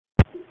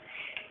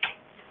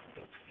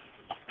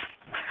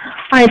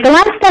All right, the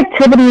last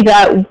activity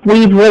that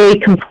we've really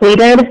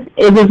completed,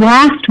 it was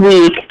last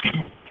week.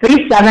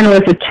 3-7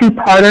 was a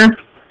two-parter,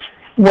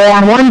 where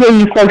on one day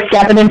you folks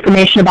gathered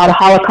information about a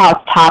Holocaust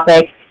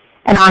topic,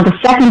 and on the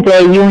second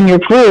day, you and your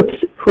groups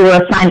who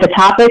were assigned the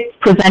topic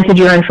presented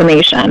your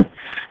information.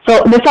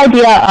 So this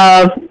idea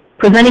of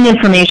presenting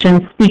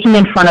information, speaking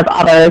in front of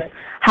others,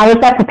 how is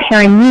that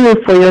preparing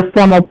you for your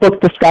formal book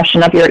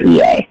discussion of your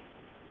EA?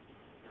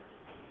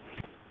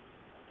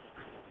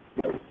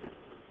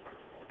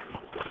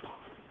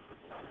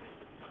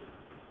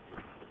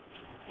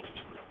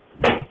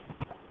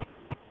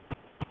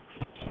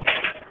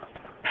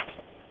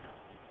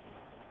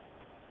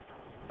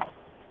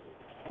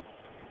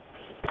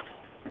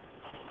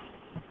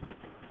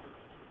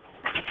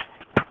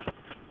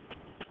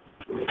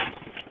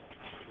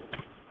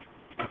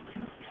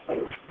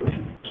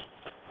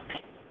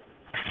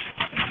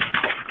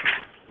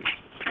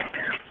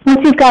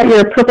 Once you've got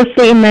your purpose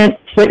statement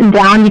written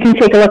down, you can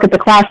take a look at the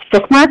class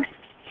bookmark,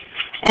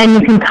 and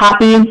you can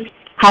copy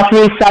how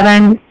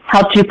 3-7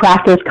 helped you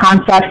practice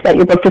concepts that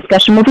your book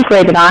discussion will be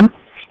graded on.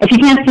 If you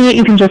can't see it,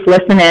 you can just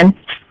listen in.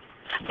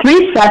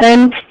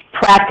 3-7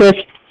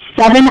 practiced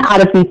 7 out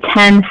of the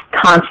 10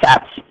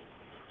 concepts.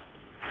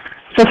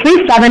 So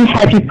 3-7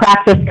 had you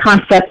practice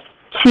concepts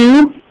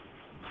 2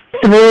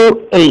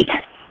 through 8.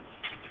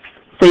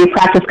 So you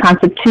practice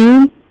concept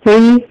 2,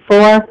 3,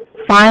 4,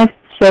 5,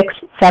 6,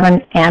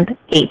 7, and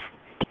 8.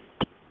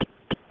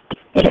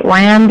 It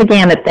ran the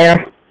gamut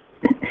there.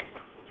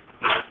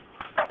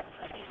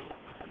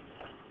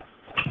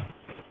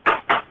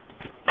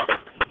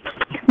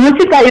 Once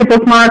you've got your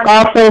bookmark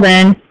all filled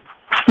in,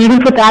 you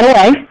can put that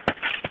away.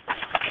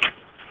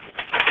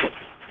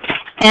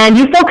 And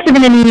you folks are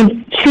going to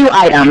need 2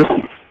 items.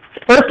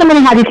 First, I'm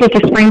going to have you take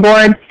your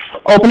Springboard,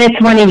 open it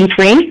to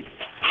 183.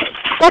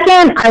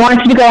 Second, I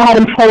want you to go ahead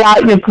and pull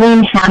out your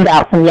green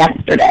handout from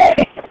yesterday.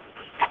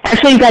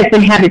 Actually, you guys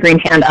didn't have your green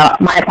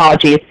handout. My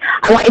apologies.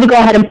 I want you to go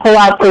ahead and pull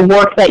out the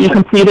work that you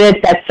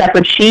completed, that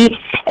separate sheet.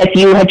 If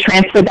you had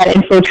transferred that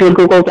info to a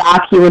Google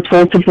Doc, you were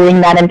told to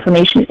bring that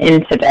information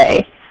in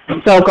today.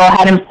 So go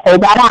ahead and pull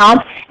that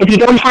out. If you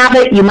don't have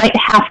it, you might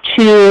have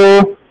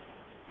to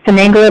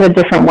finagle it a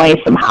different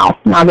way somehow.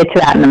 And I'll get to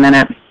that in a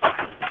minute.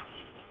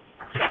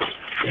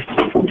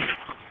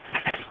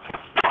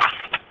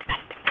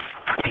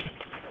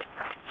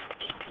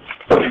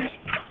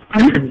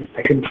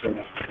 I couldn't turn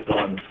up the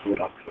one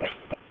Google Docs.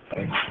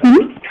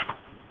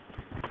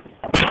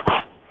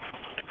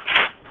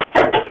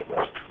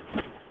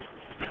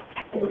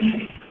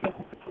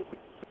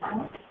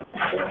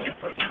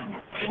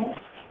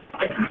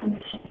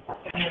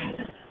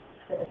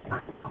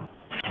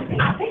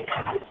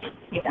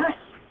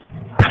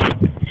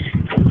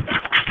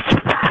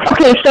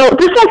 Okay, so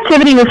this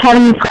activity was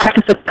having you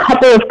practice a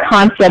couple of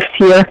concepts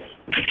here,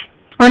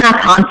 or not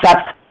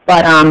concepts,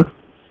 but a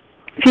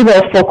few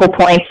little focal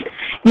points.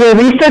 You're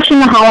researching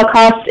the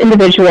Holocaust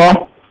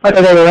individual,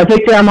 whether they were a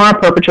victim or a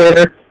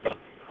perpetrator,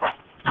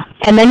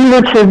 and then you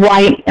were to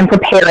write and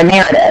prepare a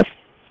narrative.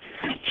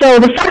 So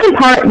the second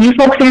part, you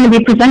folks are going to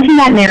be presenting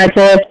that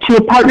narrative to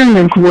a partner in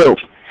your group.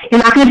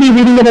 You're not going to be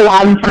reading it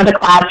aloud in front of the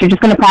class. You're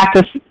just going to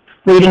practice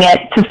reading it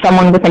to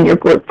someone within your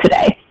group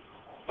today.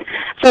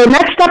 So the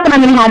next step that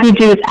I'm going to have you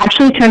do is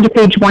actually turn to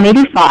page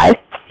 185.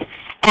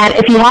 And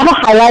if you have a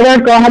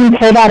highlighter, go ahead and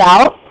pull that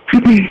out.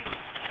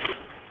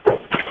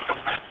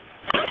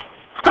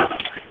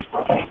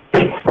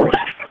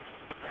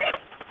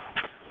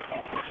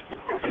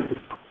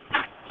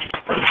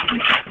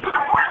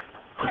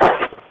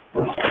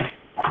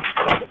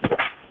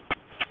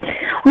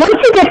 Once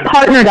you get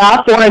partnered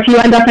up, or if you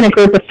end up in a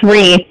group of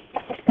 3,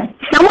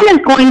 someone is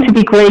going to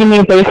be grading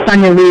you based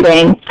on your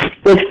reading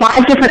with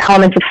 5 different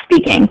elements of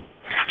speaking.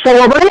 So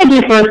what we're going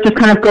to do first is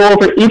kind of go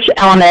over each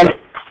element,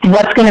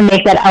 what's going to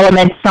make that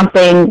element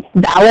something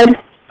valid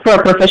for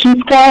a proficient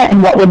score,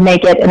 and what would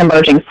make it an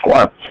emerging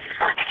score.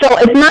 So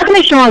it's not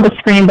going to show on the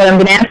screen, but I'm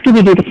going to ask you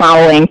to do the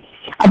following.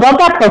 Above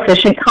that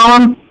proficient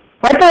column,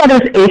 write the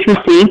letters A through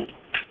C,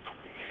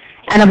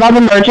 and above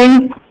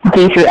emerging,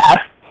 D through F.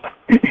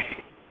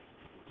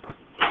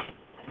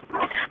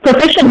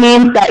 Proficient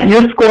means that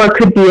your score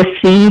could be a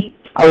C,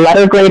 a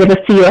letter grade of a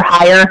C or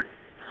higher.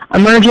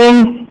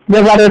 Emerging,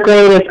 your letter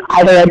grade is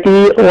either a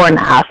D or an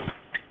F.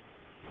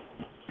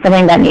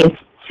 Something that needs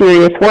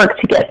serious work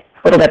to get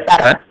a little bit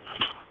better.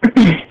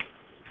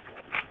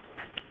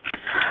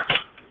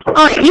 All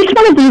right, each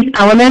one of these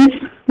elements,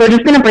 we're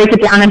just going to break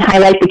it down and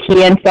highlight the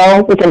key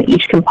info within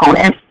each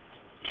component.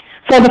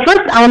 So the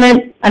first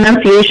element,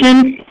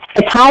 enunciation,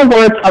 is how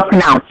words are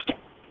pronounced.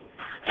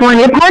 So when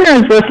your partner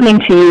is listening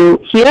to you,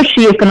 he or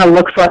she is going to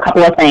look for a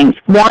couple of things.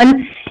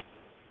 1,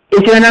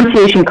 is your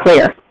enunciation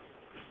clear?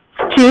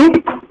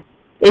 2,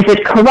 is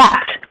it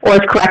correct, or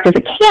as correct as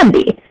it can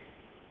be?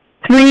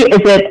 3,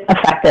 is it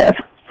effective?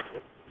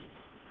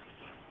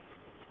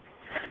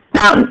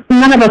 Now,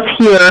 none of us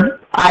here,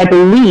 I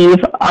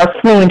believe, are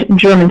fluent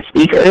German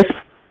speakers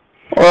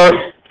or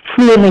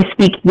fluently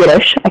speak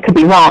Yiddish. I could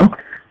be wrong.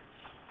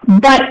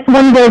 But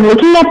when we're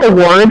looking at the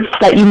words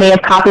that you may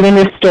have copied in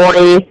your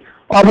story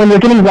or when you're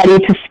getting ready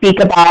to speak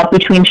about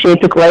Between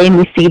Shades of Gray and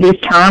you see these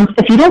terms,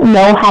 if you don't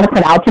know how to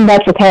pronounce them,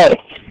 that's okay.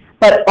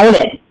 But own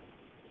it.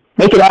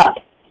 Make it up.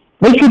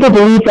 Make people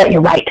believe that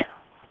you're right.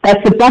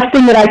 That's the best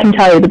thing that I can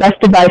tell you, the best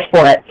advice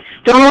for it.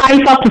 Don't allow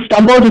yourself to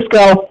stumble, just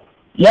go,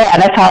 yeah,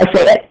 that's how I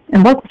say it,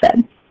 and work with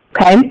it,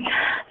 okay?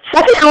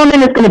 Second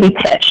element is going to be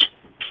pitch.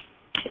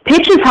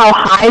 Pitch is how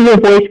high your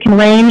voice can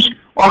range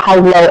or how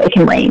low it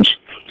can range.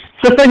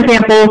 So for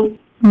example,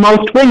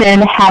 most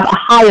women have a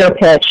higher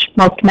pitch,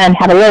 most men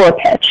have a lower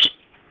pitch.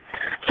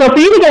 So for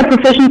you to get a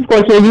proficient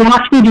score here, you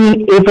have to be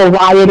doing a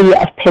variety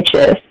of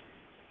pitches.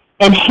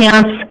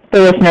 Enhance the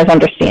listener's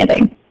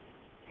understanding.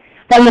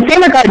 But in the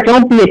same regard,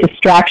 don't be a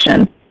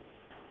distraction.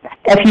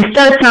 If you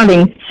start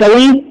sounding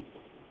silly,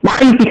 now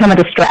you've become a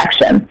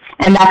distraction,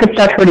 and that could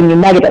start hurting you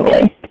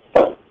negatively.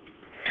 All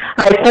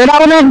right, third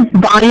element,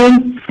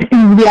 volume,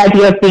 the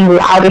idea of being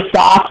loud or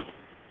soft.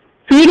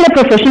 For you to get a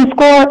proficient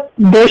score,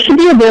 there should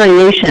be a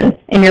variation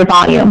in your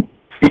volume.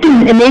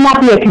 It may not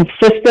be a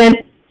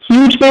consistent,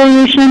 huge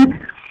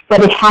variation,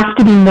 but it has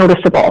to be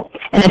noticeable,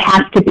 and it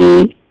has to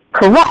be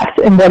correct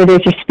in what it is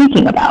you're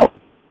speaking about.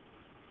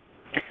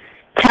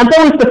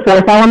 Tempo is the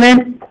fourth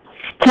element.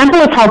 Tempo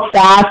is how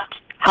fast,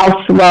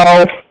 how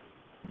slow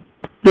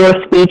your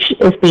speech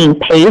is being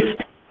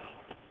paced.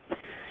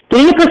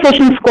 Getting a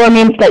proficient score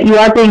means that you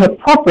are being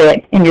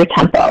appropriate in your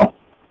tempo.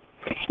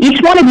 Each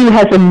one of you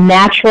has a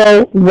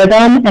natural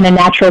rhythm and a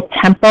natural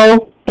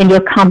tempo in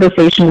your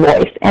conversation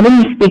voice and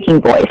in your speaking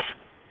voice.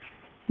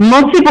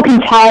 Most people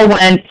can tell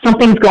when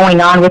something's going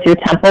on with your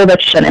tempo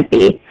that shouldn't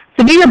be.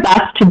 So do your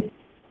best to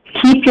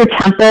keep your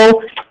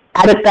tempo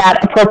at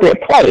that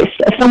appropriate place.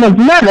 If someone's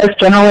nervous,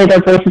 generally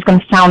their voice is going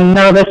to sound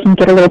nervous and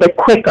get a little bit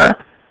quicker.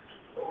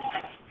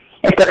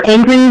 If they're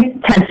angry,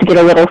 it tends to get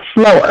a little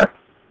slower.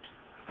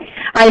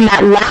 And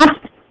that last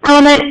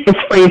element is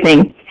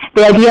phrasing,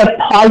 the idea of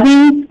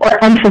pausing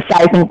or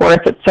emphasizing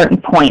words at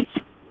certain points.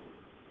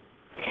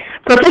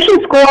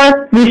 Proficient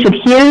score, you should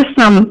hear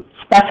some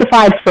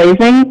specified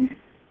phrasing,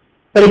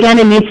 but again,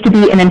 it needs to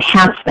be an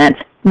enhancement,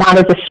 not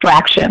a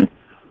distraction.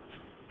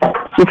 So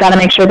you've got to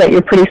make sure that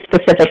you're pretty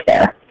specific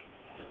there.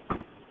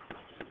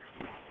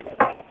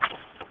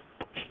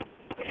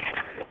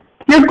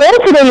 Your goal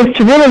today is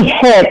to really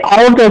hit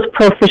all of those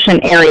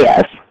proficient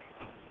areas.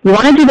 You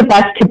want to do the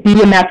best to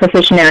be in that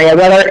proficient area,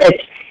 whether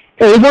it's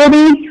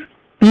A-worthy,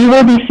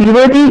 B-worthy,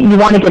 C-worthy, you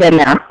want to get in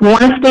there. You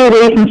want to stay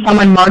away from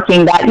someone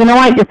marking that, you know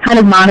what, you're kind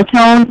of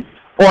monotone,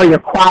 or you're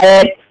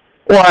quiet,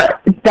 or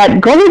that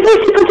go these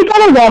two put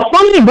together, well,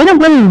 funny, it didn't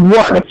really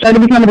work. It started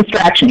to become a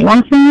distraction. You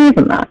want to stay away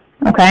from that,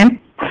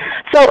 okay?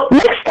 So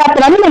next step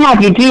that I'm going to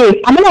have you do is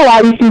I'm going to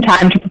allow you some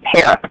time to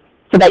prepare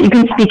so that you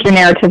can speak your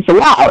narratives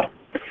aloud.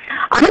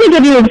 I'm going to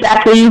give you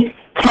exactly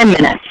 10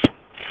 minutes.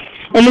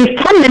 In these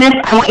 10 minutes,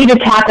 I want you to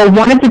tackle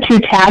one of the two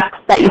tasks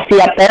that you see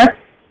up there,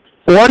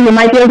 or you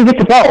might be able to get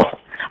to both.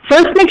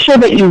 First, make sure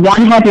that you,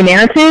 one, have your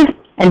narrative,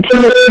 and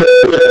two,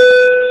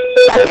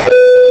 second,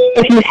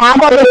 if you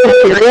have all those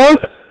materials,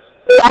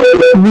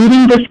 practice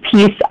reading this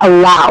piece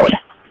aloud.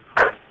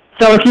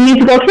 So if you need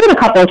to go through it a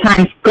couple of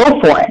times, go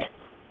for it.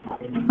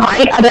 All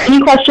right, are there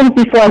any questions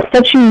before I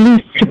set you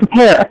loose to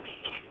prepare?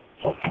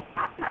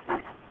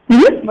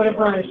 Mm-hmm. What if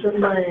I set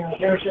my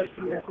narrative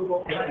to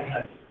Google?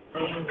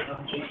 All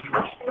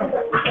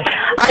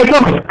right,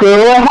 folks,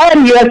 go ahead.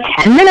 You have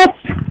 10 minutes.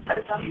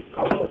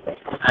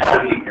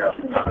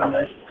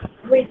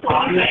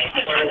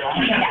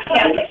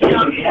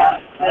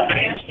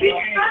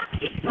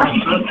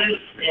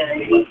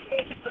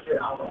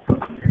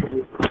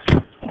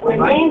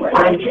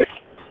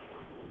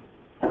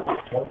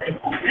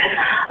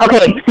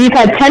 Okay, so you've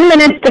had 10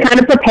 minutes to kind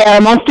of prepare.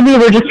 Most of you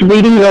were just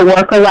reading your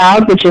work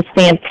aloud, which is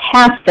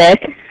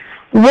fantastic.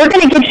 We're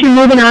going to get you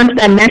moving on to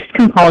that next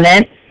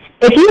component.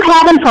 If you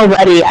haven't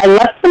already, I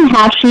left some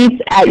half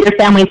sheets at your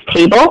family's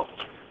table.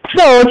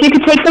 So if you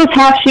could take those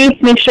half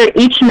sheets, make sure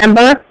each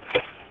member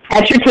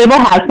at your table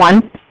has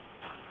one.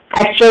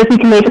 Extras you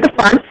can leave at the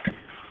front.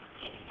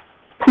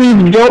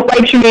 Please don't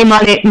write your name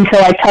on it until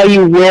I tell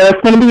you where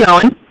it's going to be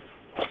going.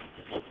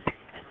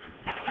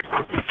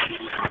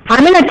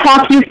 I'm going to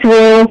talk you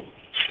through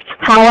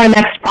how our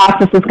next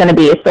process is going to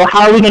be. So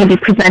how are we going to be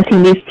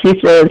presenting these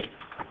pieces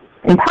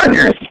in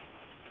partners?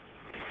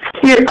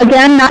 You're,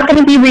 again, not going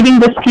to be reading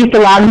this piece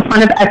aloud in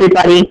front of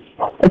everybody.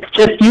 It's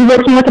just you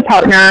working with a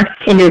partner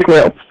in your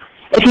group.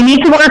 If you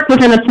need to work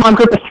within a small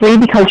group of 3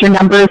 because your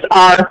numbers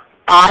are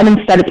odd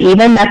instead of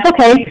even, that's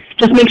okay.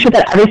 Just make sure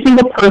that every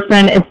single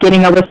person is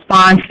getting a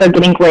response, they're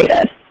getting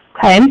graded.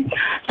 Okay?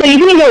 So you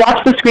can either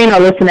watch the screen or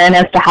listen in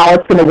as to how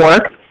it's going to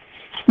work.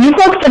 You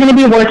folks are going to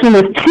be working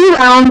with 2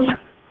 rounds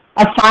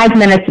of 5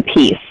 minutes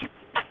apiece.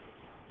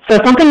 So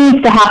something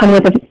needs to happen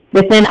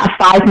within a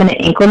 5-minute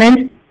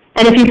increment.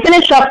 And if you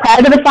finish up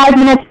prior to the 5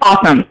 minutes,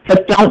 awesome.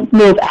 But don't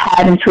move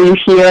ahead until you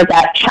hear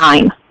that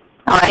chime.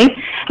 All right?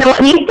 Now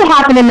what needs to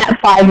happen in that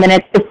 5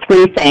 minutes is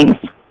 3 things.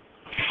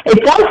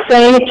 It does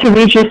say to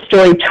read your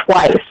story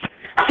twice.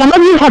 Some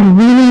of you have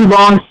really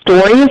long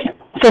stories,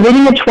 so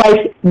reading it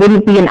twice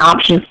wouldn't be an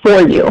option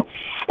for you.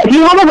 If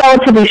you have a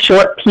relatively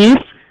short piece,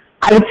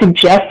 I would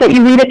suggest that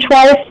you read it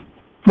twice,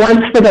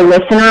 once for the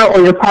listener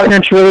or your partner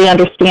to really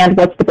understand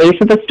what's the base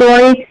of the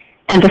story,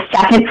 and the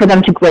second for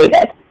them to grade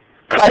it.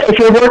 But if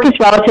your work is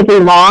relatively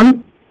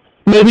long,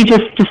 maybe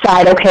just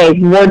decide, okay,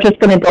 we're just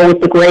going to go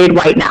with the grade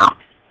right now.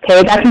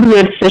 Okay, that can be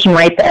a decision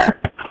right there.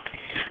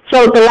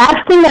 So the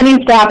last thing that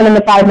needs to happen in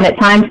the 5-minute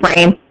time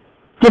frame,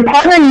 your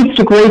partner needs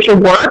to grade your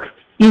work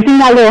using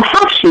that little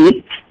half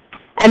sheet,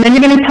 and then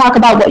you're going to talk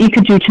about what you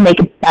could do to make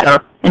it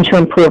better and to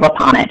improve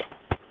upon it.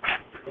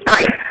 All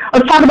right,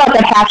 let's talk about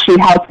that half sheet,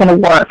 how it's going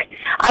to work.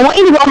 I want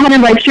you to go ahead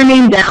and write your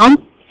name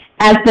down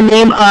as the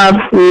name of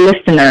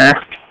listener.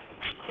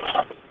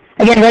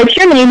 Again, write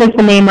your name as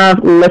the name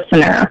of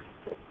listener.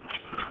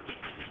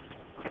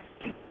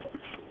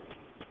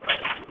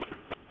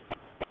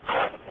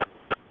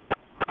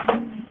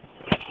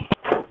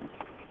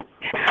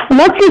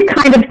 Once you've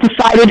kind of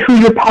decided who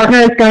your partner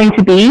is going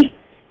to be,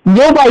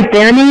 you'll write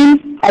their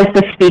name as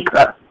the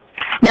speaker.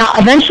 Now,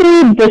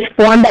 eventually, this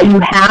form that you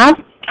have,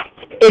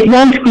 it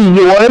won't be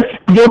yours.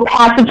 You'll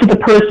pass it to the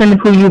person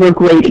who you were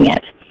grading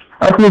it,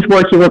 or whose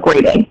work you were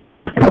grading,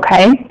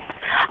 okay?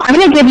 I'm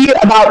going to give you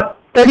about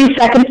 30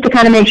 seconds to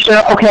kind of make sure,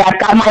 okay, I've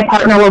got my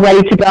partner, we're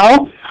ready to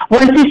go.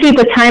 Once you see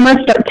the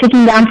timer start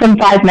ticking down from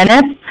 5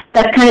 minutes,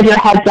 that's kind of your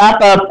heads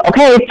up of,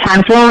 okay,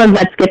 time's rolling,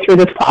 let's get through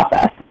this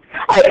process.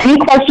 All right, any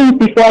questions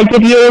before I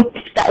give you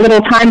that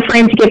little time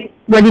frame to get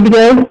ready to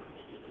go?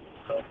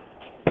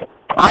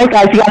 All right,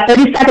 guys, you got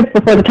 30 seconds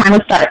before the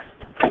timer starts.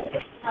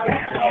 All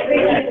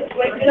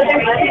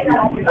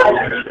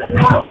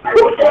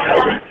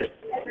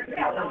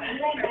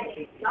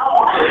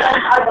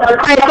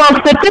right,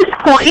 folks, at this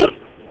point,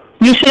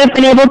 you should have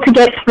been able to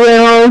get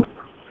through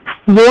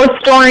your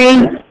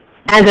story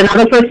and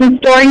another person's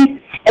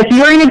story. If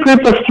you're in a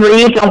group of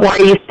 3, don't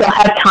worry, you still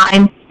have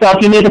time. So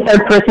if you need a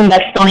third person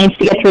that still needs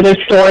to get through their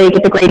story,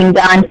 get the grading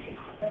done,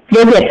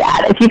 you'll get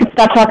that. If you could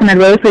stop talking, I'd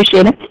really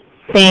appreciate it.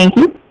 Thank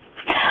you.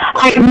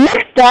 All right,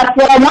 next up,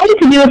 what I want you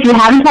to do, if you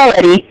haven't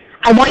already,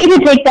 I want you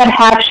to take that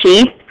half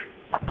sheet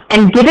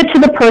and give it to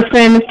the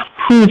person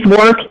whose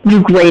work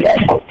you graded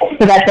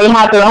so that they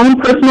have their own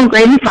personal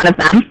grade in front of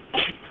them.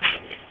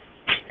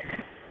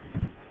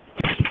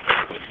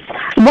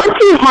 Once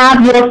you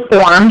have your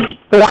form,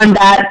 the one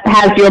that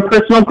has your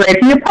personal grade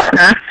from your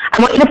partner, I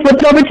want you to flip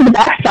it over to the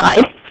back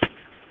side.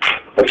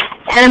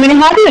 And I'm going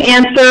to have you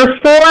answer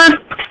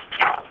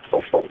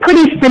 4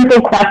 pretty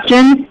simple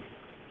questions.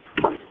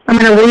 I'm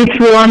going to read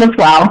through them as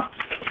well.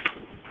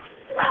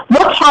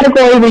 What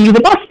category were you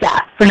the best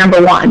at for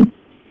number 1?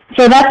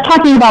 So that's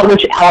talking about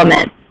which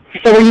element.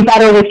 So were you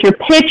better with your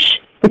pitch,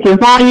 with your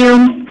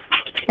volume,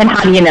 and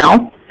how do you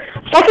know?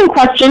 Second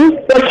question,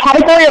 what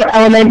category or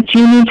element do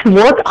you need to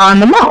work on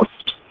the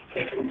most?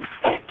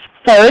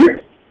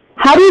 Third,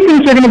 how do you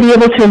think you're going to be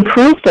able to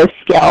improve those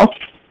skills?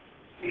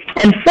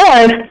 And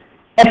fourth,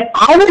 if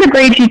I were to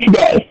grade you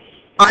today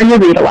on your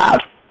read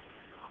aloud,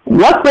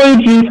 what grade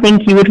do you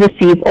think you would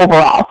receive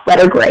overall,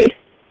 letter grade?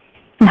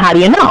 And how do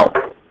you know?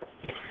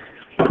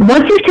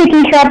 Once you've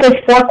taken care of those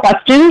 4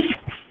 questions,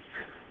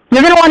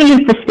 you're going to want to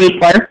use the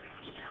stapler.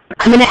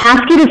 I'm going to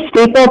ask you to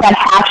staple that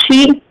half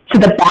sheet to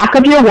the back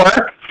of your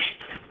work,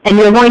 and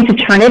you're going to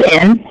turn it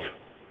in.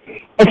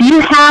 If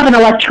you have an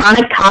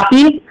electronic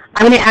copy,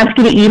 I'm going to ask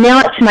you to email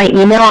it to my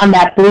email on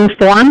that blue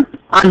form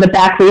on the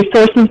back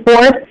resources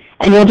board,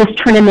 and you'll just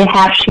turn in the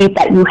half sheet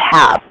that you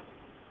have.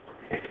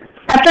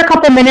 After a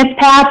couple minutes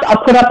pass,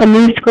 I'll put up a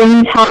new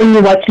screen telling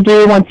you what to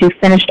do once you've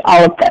finished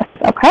all of this,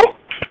 okay?